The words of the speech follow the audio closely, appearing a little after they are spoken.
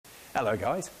Hello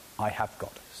guys, I have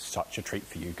got such a treat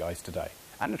for you guys today,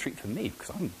 and a treat for me because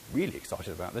I'm really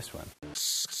excited about this one.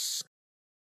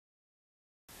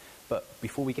 But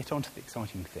before we get on to the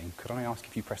exciting thing, could I ask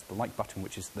if you press the like button,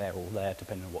 which is there or there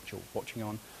depending on what you're watching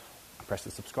on, and press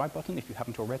the subscribe button if you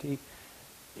haven't already.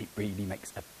 It really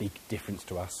makes a big difference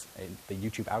to us. In the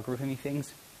YouTube algorithm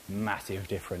things, massive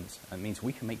difference, and it means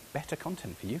we can make better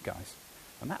content for you guys,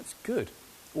 and that's good.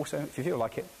 Also, if you feel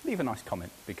like it, leave a nice comment,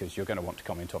 because you're going to want to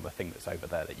comment on the thing that's over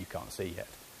there that you can't see yet.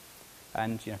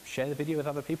 And share the video with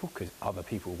other people, because other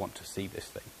people want to see this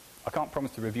thing. I can't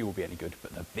promise the review will be any good,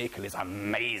 but the vehicle is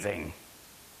amazing.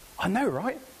 I know,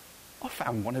 right? I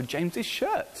found one of James's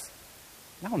shirts.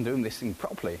 Now I'm doing this thing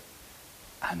properly.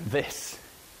 And this.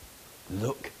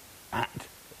 Look at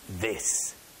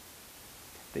this.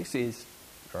 This is,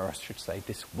 or I should say,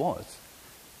 this was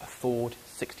a Ford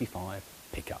 65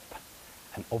 pickup.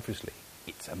 And obviously,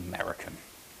 it's American.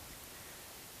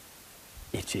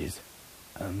 It is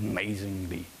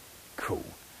amazingly cool.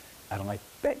 And I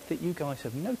bet that you guys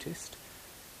have noticed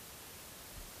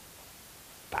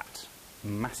that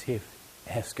massive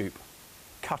air scoop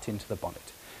cut into the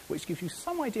bonnet, which gives you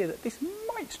some idea that this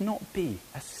might not be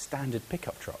a standard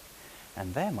pickup truck.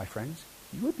 And there, my friends,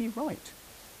 you would be right.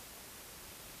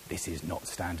 This is not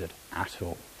standard at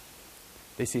all.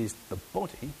 This is the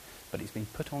body, but it's been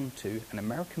put onto an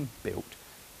American-built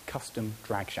custom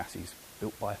drag chassis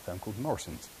built by a firm called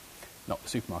Morrison's, not the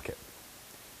supermarket.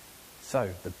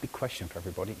 So the big question for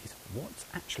everybody is, what's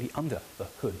actually under the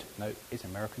hood? No, it's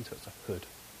American, so it's a hood.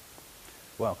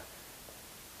 Well,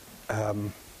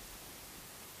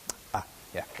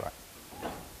 yeah, right.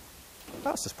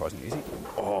 That's surprisingly easy.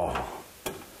 Oh,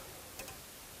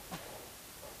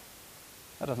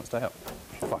 that doesn't stay up.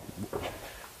 Fine.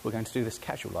 We're going to do this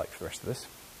casual-like for the rest of this.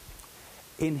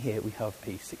 In here we have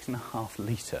a 6.5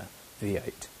 litre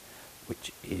V8,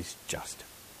 which is just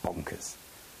bonkers.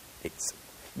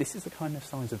 This is the kind of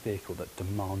size of vehicle that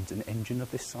demands an engine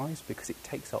of this size, because it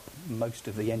takes up most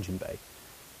of the engine bay.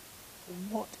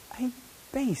 What a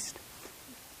beast!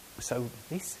 So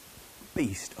this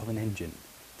beast of an engine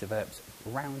develops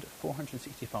around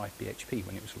 465 bhp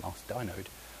when it was last dynoed,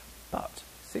 but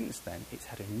since then it's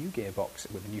had a new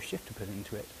gearbox with a new shifter put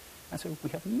into it, and so we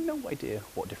have no idea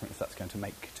what difference that's going to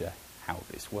make to how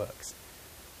this works.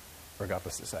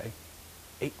 Regardless to say,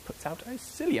 it puts out a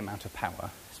silly amount of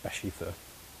power, especially for,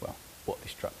 well, what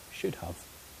this truck should have.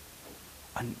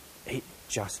 And it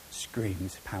just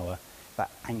screams power. That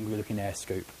angry looking air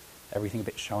scoop, everything a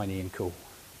bit shiny and cool.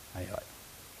 And you're like,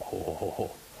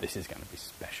 oh, this is going to be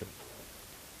special.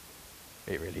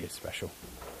 It really is special.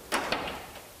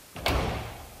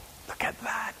 Look at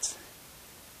that.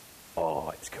 Oh,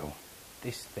 it's cool.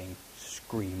 This thing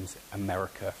screams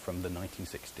America from the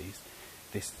 1960s.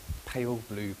 This pale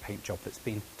blue paint job that's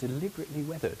been deliberately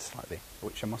weathered slightly,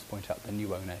 which I must point out the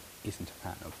new owner isn't a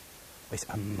fan of. This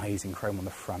amazing chrome on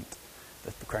the front,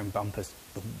 the chrome bumpers,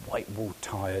 the white wall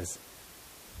tyres.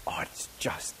 Oh, it's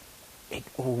just, it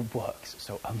all works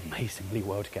so amazingly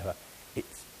well together.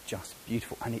 It's just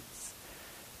beautiful, and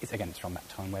it's again, it's from that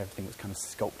time where everything was kind of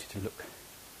sculpted to look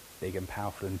big and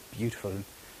powerful and beautiful, and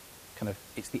kind of,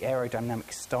 it's the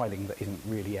aerodynamic styling that isn't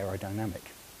really aerodynamic.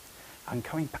 And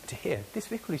coming back to here, this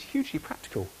vehicle is hugely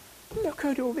practical. Look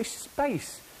at all this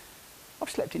space. I've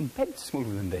slept in beds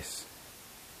smaller than this.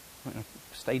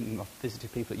 I've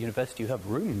visited people at university who have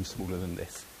rooms smaller than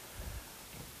this.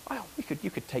 Well, you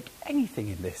could take anything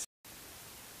in this.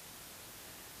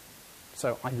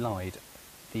 So I lied.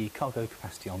 The cargo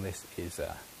capacity on this is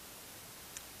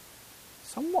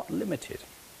somewhat limited.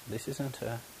 This isn't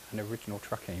an original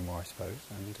truck anymore, I suppose,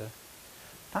 and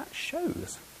that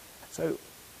shows. So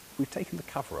we've taken the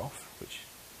cover off, which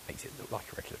makes it look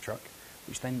like a regular truck,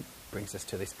 which then brings us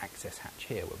to this access hatch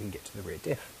here where we can get to the rear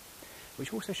diff,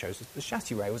 which also shows us the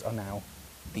chassis rails are now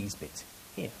these bits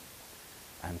here,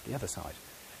 and the other side.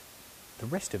 The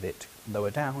rest of it,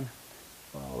 lower down,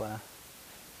 well,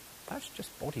 that's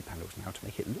just body panels now to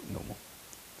make it look normal.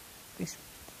 This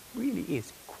really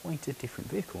is quite a different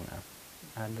vehicle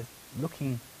now, and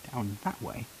looking down that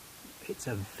way, it's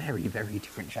a very, very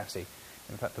different chassis.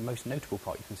 In fact, the most notable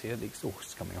part you can see are the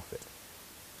exhausts coming off it.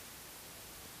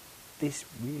 This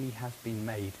really has been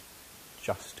made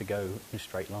just to go in a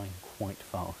straight line quite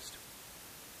fast.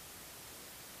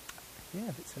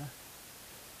 Yeah,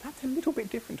 that's a little bit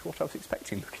different to what I was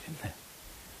expecting looking in there.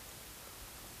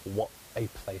 What a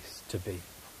place to be.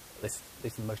 This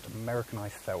is the most American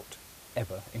I've felt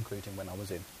ever, including when I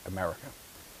was in America.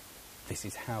 This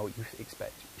is how you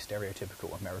expect a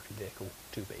stereotypical American vehicle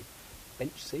to be.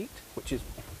 Bench seat, which is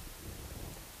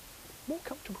more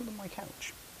comfortable than my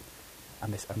couch.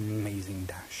 And this amazing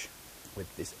dash.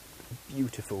 with this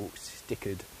beautiful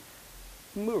stickered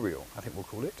mural, I think we'll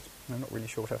call it. I'm not really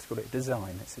sure what else to call it.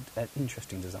 Design. It's an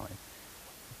interesting design.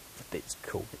 But it's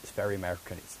cool. It's very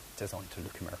American. It's designed to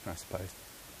look American, I suppose.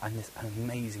 And this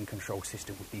amazing control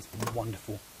system with these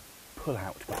wonderful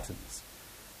pull-out buttons.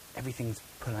 Everything's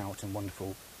pull-out and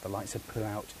wonderful. The lights are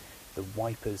pull-out. The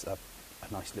wipers are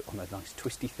a nice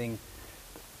twisty thing.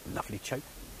 Lovely choke.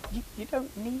 You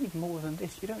don't need more than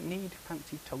this. You don't need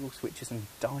fancy toggle switches and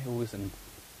dials and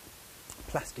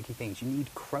plasticky things. You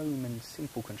need chrome and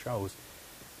simple controls.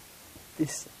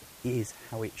 This is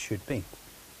how it should be.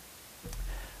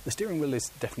 The steering wheel is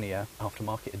definitely an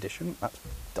aftermarket edition. That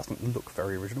doesn't look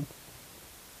very original.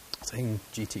 Same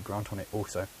GT grant on it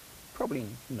also. Probably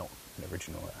not an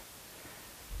original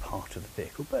part of the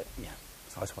vehicle, but yeah,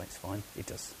 size weight's fine.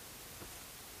 It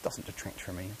doesn't detract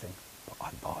from anything.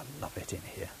 But I love it in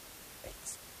here.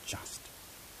 It's just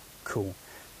cool.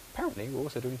 Apparently we're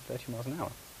also doing 30 miles an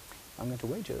hour. I'm going to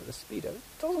wager that the speedo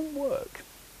doesn't work.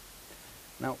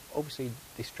 Now, obviously,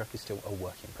 this truck is still a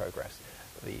work in progress.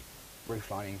 The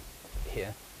roof lining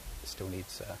here still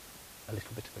needs a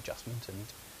little bit of adjustment and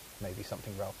maybe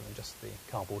something rather than just the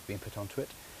cardboard being put onto it.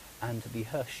 And the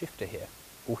Hearst shifter here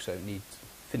also needs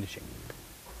finishing.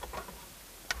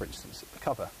 For instance, the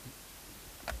cover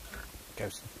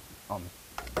goes on.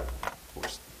 We'll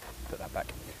just put that back.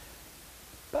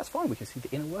 But that's fine, we can see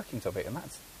the inner workings of it, and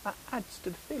that adds to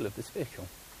the feel of this vehicle.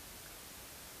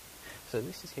 So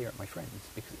this is here at my friend's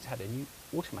because it's had a new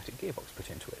automatic gearbox put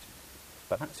into it.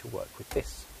 But that's to work with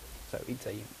this. So it's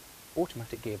a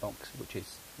automatic gearbox which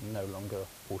is no longer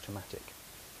automatic.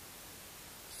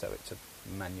 So it's a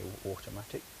manual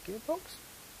automatic gearbox?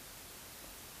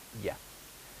 Yeah.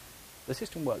 The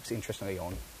system works interestingly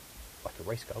on like a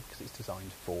race car because it's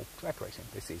designed for drag racing.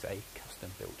 This is a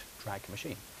custom built drag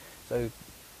machine. So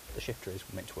the shifter is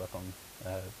meant to work on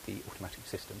the automatic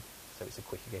system. So it's a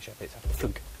quicker gear shift. It's a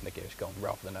thunk and the gear's gone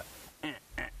rather than a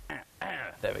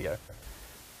there we go.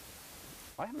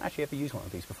 I haven't actually ever used one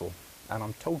of these before, and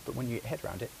I'm told that when you get your head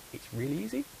around it, it's really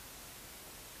easy.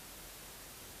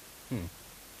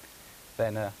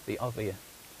 Then the other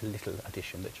little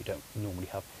addition that you don't normally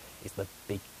have is the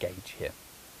big gauge here,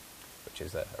 which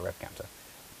is a rev counter.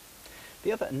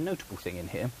 The other notable thing in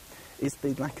here is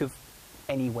the lack of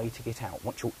any way to get out.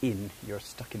 Once you're in, you're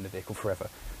stuck in the vehicle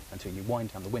forever until you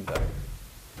wind down the window,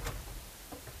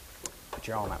 put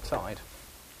your arm outside,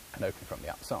 and open from the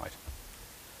outside.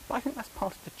 But I think that's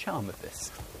part of the charm of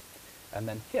this. And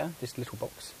then here, this little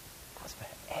box, that's for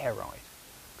air ride.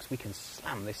 Because we can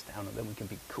slam this down and then we can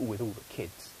be cool with all the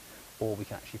kids. Or we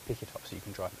can actually pick it up so you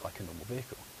can drive it like a normal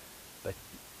vehicle. But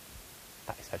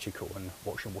that is actually cool, and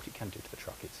watching what it can do to the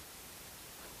truck is,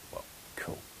 well,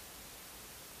 cool.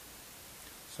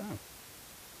 So, I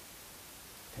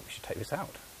think we should take this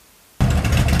out.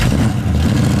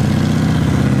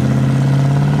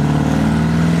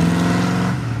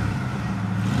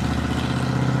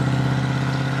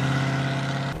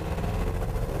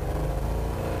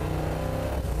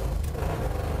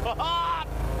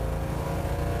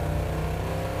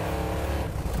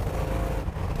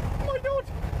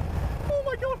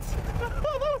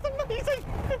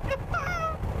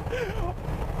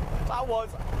 That was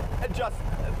just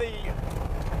the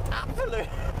absolute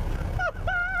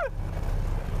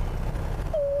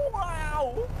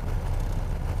wow!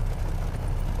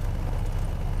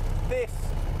 This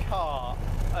car,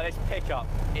 this pickup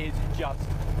is just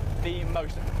the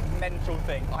most mental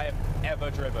thing I have ever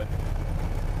driven.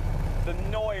 The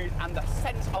noise and the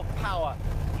sense of power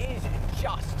is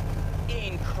just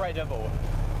incredible.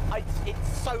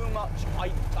 It's so much,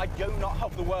 I do not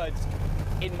have the words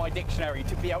in my dictionary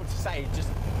to be able to say just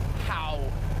how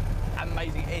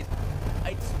amazing it is.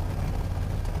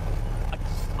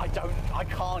 I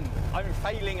can't. I'm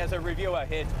failing as a reviewer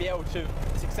here to be able to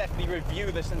successfully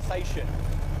review the sensation.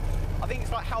 I think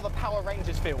it's like how the Power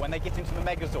Rangers feel when they get into the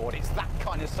Megazord. It's that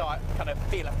kind of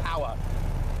feel of power.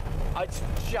 It's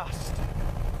just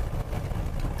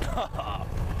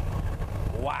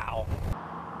wow.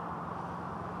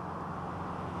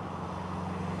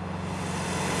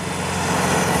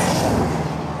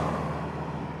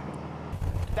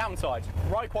 Downside,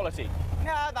 ride quality.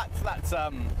 Nah, that's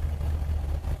I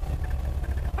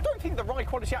don't think the ride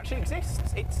quality actually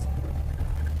exists. It's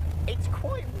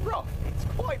quite rough. It's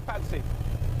quite fancy.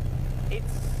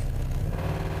 It's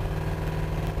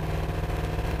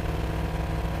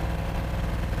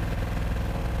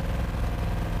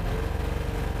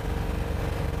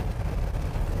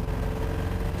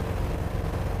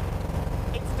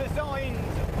designed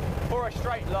for a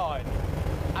straight line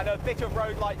and a bit of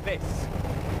road like this.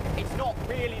 It's not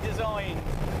really designed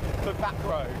for back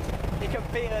road. You can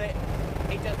feel it.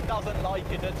 It just doesn't like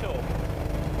it at all.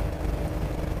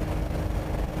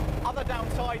 Other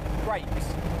downside, brakes.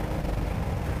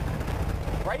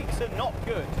 Brakes are not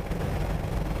good.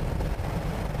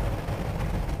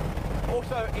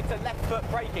 Also, it's a left foot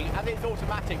braking, and it's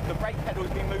automatic. The brake pedal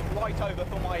has been moved right over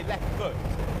for my left foot.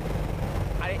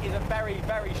 And it is a very,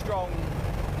 very strong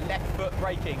left foot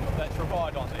braking that's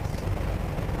required on this.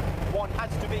 One has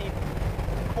to be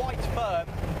quite firm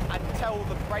and tell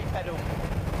the brake pedal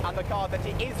and the car that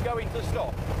it is going to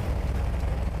stop.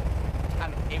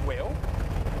 And it will.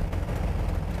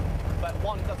 But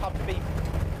one does have to be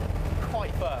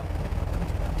quite firm.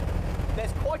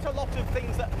 There's quite a lot of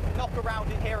things that knock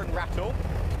around in here and rattle.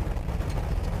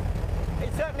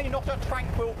 It's certainly not a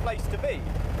tranquil place to be.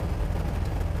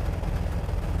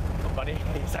 But it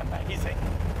is amazing.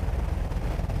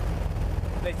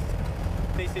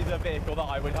 This is a vehicle that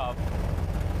I would have.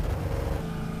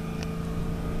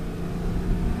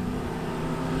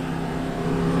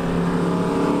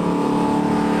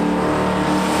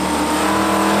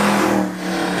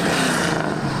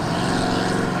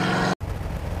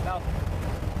 Now,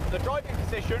 the driving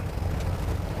position,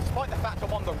 despite the fact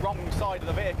I'm on the wrong side of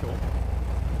the vehicle,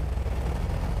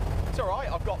 it's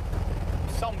alright. I've got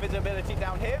some visibility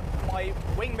down here. My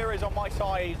wing mirrors on my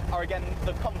side are again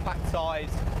the compact size,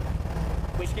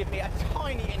 which give me a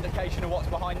tiny indication of what's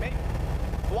behind me.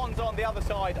 The ones on the other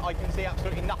side I can see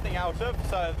absolutely nothing out of,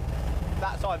 so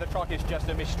that side of the truck is just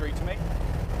a mystery to me.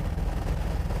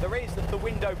 There is the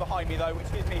window behind me though,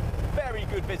 which gives me very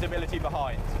good visibility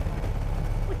behind.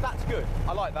 Which that's good.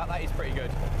 I like that. That is pretty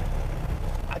good.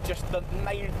 Just the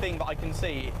main thing that I can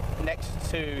see next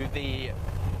to the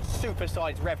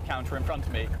supersized rev counter in front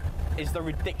of me is the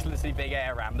ridiculously big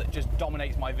air ram that just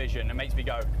dominates my vision and makes me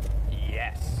go,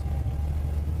 yes.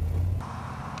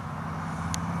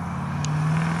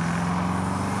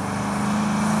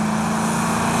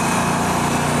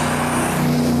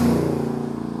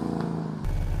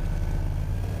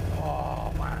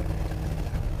 Oh man.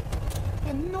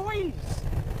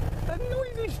 The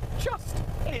noise is just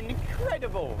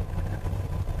incredible.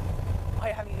 I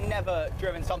have never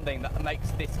driven something that makes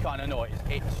this kind of noise.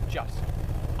 It's just,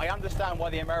 I understand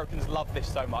why the Americans love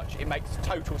this so much. It makes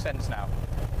total sense now.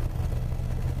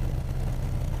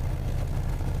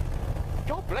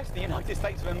 God bless the United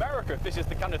States of America if this is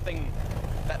the kind of thing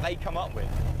that they come up with.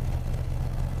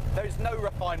 There's no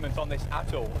refinement on this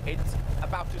at all. It's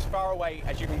about as far away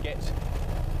as you can get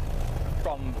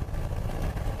from,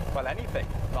 well, anything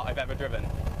that I've ever driven.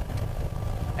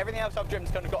 Everything else I've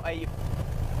driven's kind of got a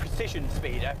precision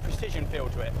speed, a precision feel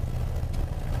to it.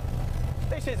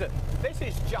 This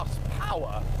is just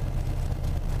power.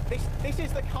 This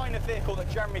is the kind of vehicle that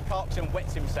Jeremy Clarkson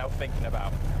wets himself thinking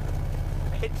about.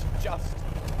 It's just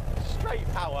straight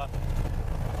power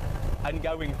and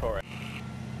going for it.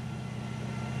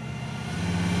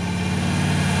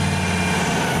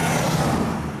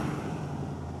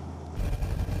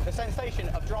 The sensation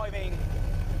of driving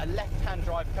a left-hand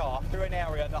drive car through an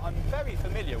area that I'm very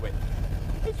familiar with,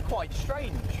 it's quite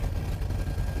strange.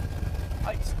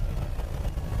 I've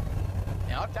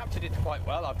adapted it quite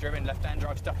well. I've driven left-hand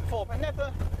drive stuff before, but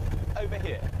never over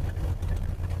here.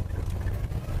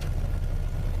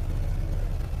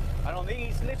 And on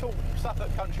these little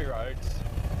Suffolk country roads,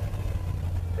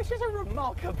 this is a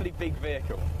remarkably big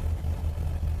vehicle.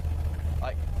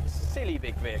 Like, silly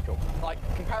big vehicle. Like,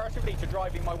 comparatively to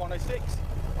driving my 106,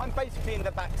 I'm basically in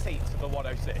the back seat of the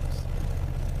 106.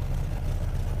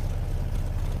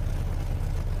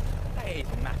 That is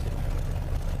massive.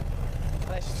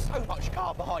 There's so much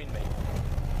car behind me.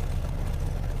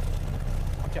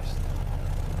 Just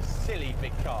silly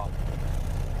big car.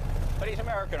 But it's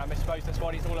American, I suppose that's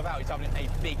what it's all about. It's having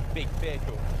a big, big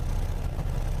vehicle.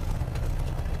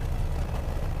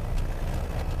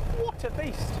 What a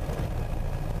beast.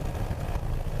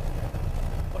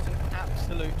 What an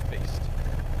absolute beast.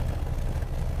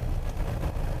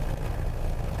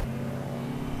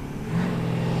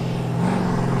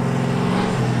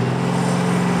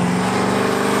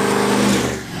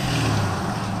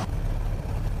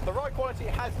 The ride quality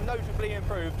has notably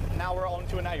improved. Now we're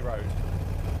onto an A road.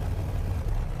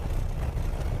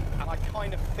 And I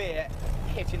kind of fear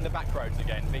hitting the back roads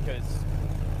again because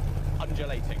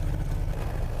undulating.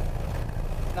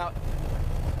 Now,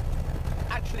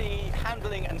 actually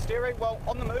handling and steering, well,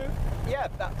 on the move, yeah,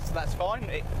 that's fine.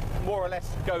 It more or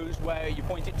less goes where you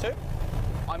point it to.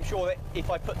 I'm sure that if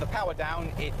I put the power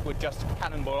down, it would just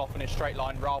cannonball off in a straight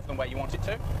line rather than where you want it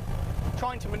to.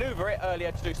 trying to manoeuvre it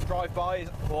earlier to do some drive-bys.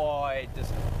 Boy,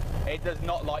 it does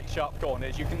not like sharp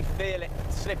corners. You can feel it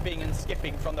slipping and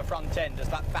skipping from the front end as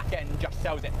that back end just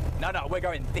tells it, no, we're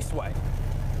going this way.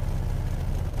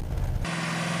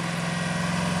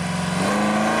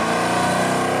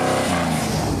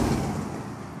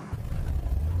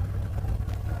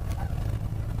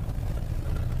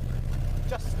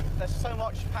 There's so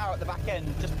much power at the back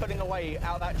end just pulling away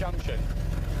out that junction.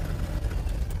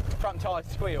 Front tyres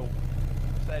squeal.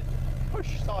 So they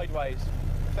push sideways.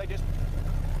 They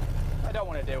don't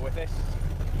want to deal with this.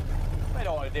 They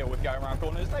don't want to deal with going around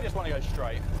corners. They just want to go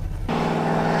straight.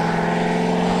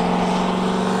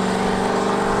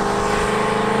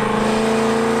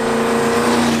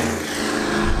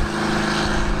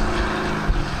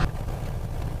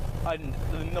 And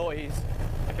the noise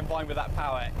combined with that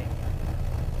power,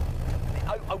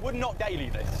 I would not daily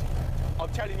this. I'm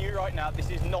telling you right now, this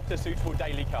is not a suitable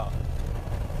daily car.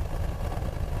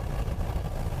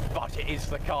 But it is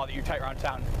the car that you take around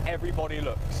town. Everybody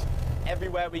looks.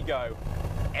 Everywhere we go,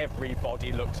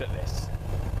 everybody looks at this.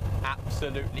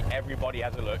 Absolutely everybody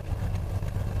has a look.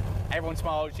 Everyone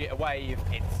smiles, you get a wave.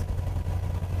 It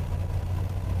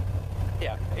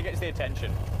gets the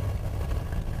attention.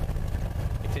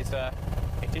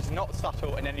 It is not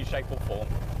subtle in any shape or form.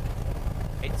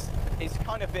 It's the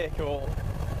kind of vehicle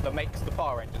that makes the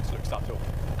fire engines look subtle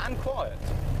and quiet.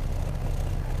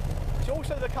 It's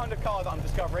also the kind of car that I'm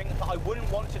discovering that I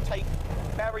wouldn't want to take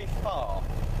very far,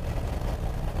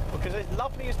 because as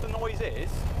lovely as the noise is,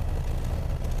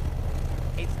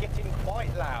 it's getting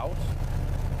quite loud,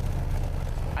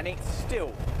 and it's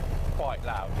still quite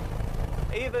loud.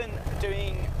 Even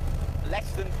doing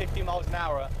less than 50 miles an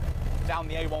hour down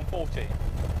the A140,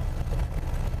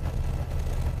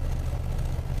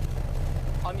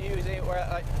 I'm using it, we're at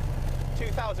like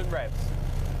 2,000 revs,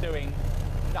 doing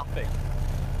nothing.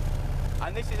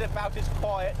 And this is about as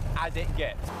quiet as it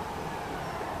gets.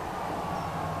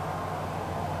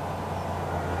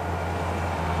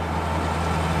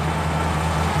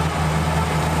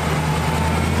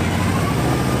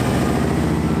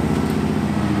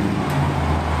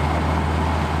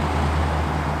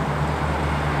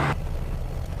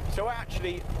 So we're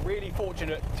actually really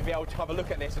fortunate to be able to have a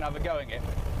look at this and have a go at it.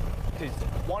 Because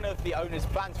one of the owner's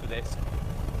plans for this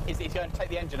is that he's going to take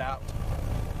the engine out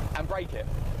and break it.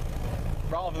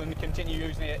 Rather than continue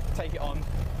using it, take it on,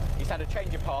 he's had a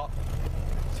change of heart.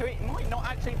 So it might not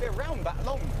actually be around that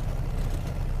long.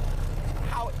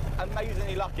 How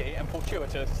amazingly lucky and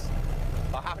fortuitous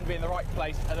I happen to be in the right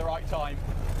place at the right time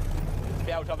to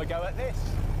be able to have a go at this.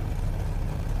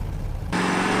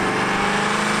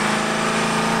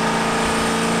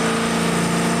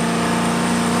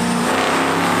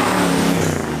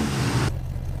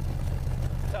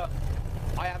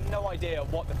 Idea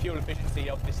what the fuel efficiency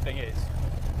of this thing is,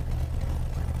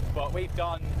 but we've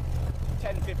done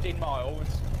 10-15 miles.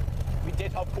 We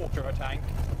did have a quarter of a tank,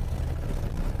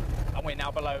 and we're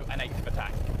now below an eighth of a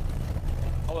tank.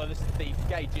 Although the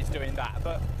gauge is doing that,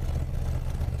 but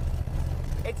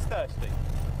it's thirsty.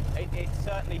 It's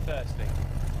certainly thirsty.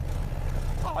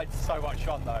 Oh, it's so much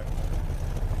fun though.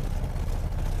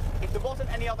 If there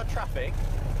wasn't any other traffic,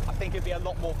 I think it'd be a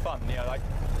lot more fun. You know, like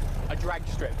a drag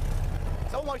strip.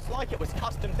 It's almost like it was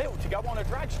custom built to go on a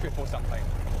drag strip or something.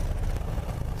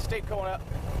 Steep corner,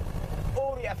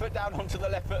 all the effort down onto the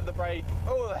left foot of the brake,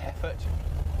 all the effort.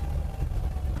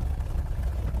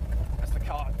 That's the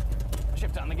car.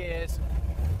 Shift down the gears.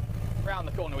 Round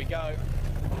the corner we go.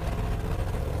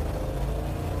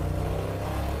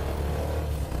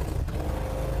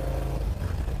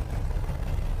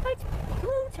 It's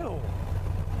brutal.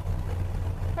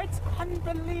 It's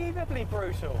unbelievably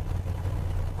brutal.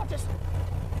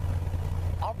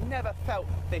 I've never felt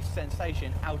this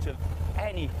sensation out of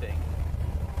anything.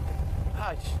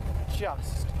 It's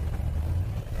just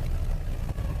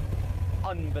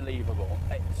unbelievable.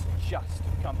 It's just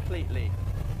completely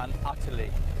and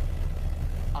utterly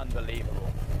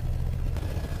unbelievable.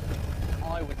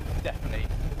 I would definitely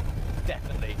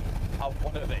have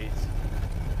one of these.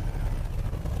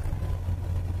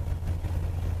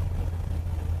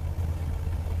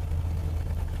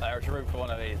 There's room for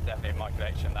one of these, definitely in my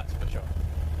collection, that's for sure.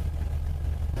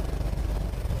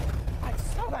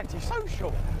 It's so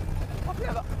antisocial. I've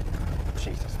never...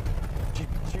 Jesus.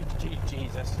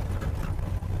 Jesus.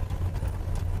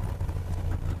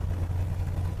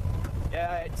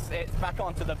 Yeah, it's back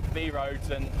onto the B roads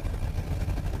and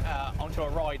onto a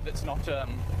ride that's not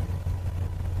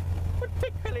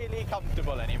particularly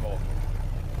comfortable anymore.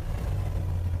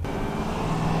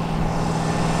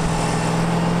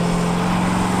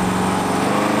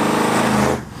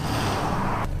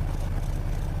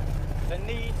 The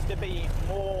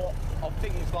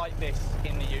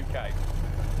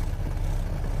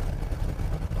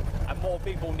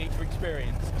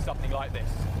like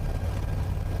this,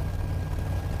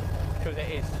 because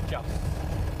it is just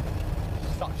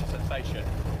such a sensation.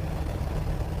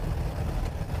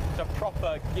 It's a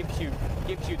proper gives you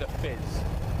the fizz,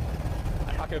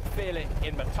 and I can feel it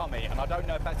in my tummy, and I don't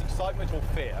know if that's excitement or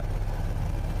fear.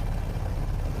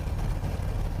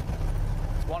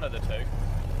 It's one of the two.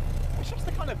 It's just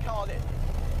the kind of car that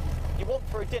you want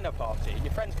for a dinner party.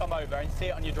 Your friends come over and see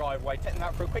it on your driveway, take them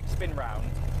out for a quick spin round.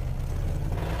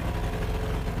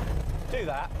 Do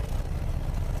that.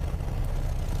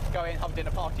 Go in, have a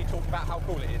dinner party, talk about how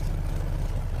cool it is.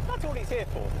 That's all it's here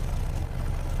for.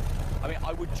 I mean,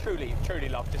 I would truly, truly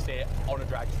love to see it on a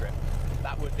drag strip.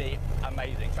 That would be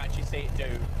amazing, to actually see it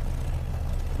do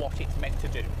what it's meant to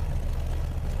do.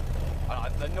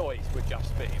 The noise would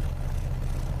just be...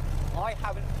 I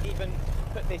haven't even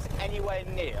put this anywhere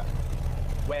near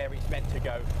where it's meant to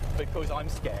go because I'm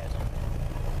scared.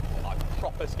 I'm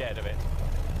proper scared of it.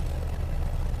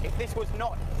 If this was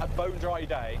not a bone dry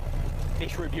day,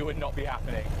 this review would not be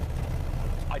happening.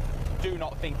 I do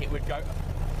not think it would go,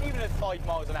 even at 5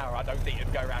 miles an hour, I don't think it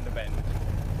would go around a bend.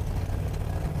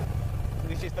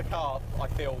 This is the car I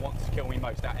feel wants to kill me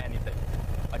most out of anything.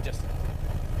 I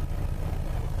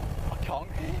can't.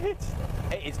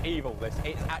 It is evil, this.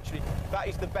 It's actually, that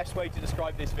is the best way to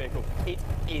describe this vehicle. It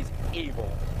is evil.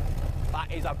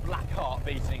 That is a black heart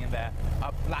beating in there.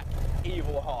 A black,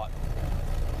 evil heart.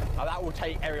 Now that will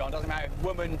take everyone, doesn't matter if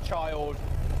woman, child,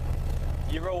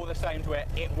 you're all the same to it,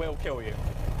 it will kill you.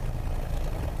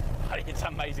 It's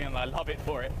amazing and I love it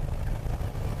for it.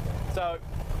 So,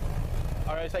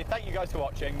 I'm going to say thank you guys for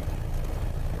watching.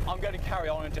 I'm going to carry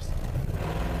on and just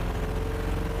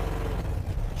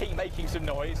keep making some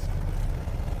noise.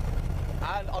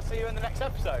 And I'll see you in the next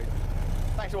episode.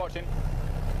 Thanks for watching.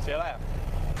 See you later.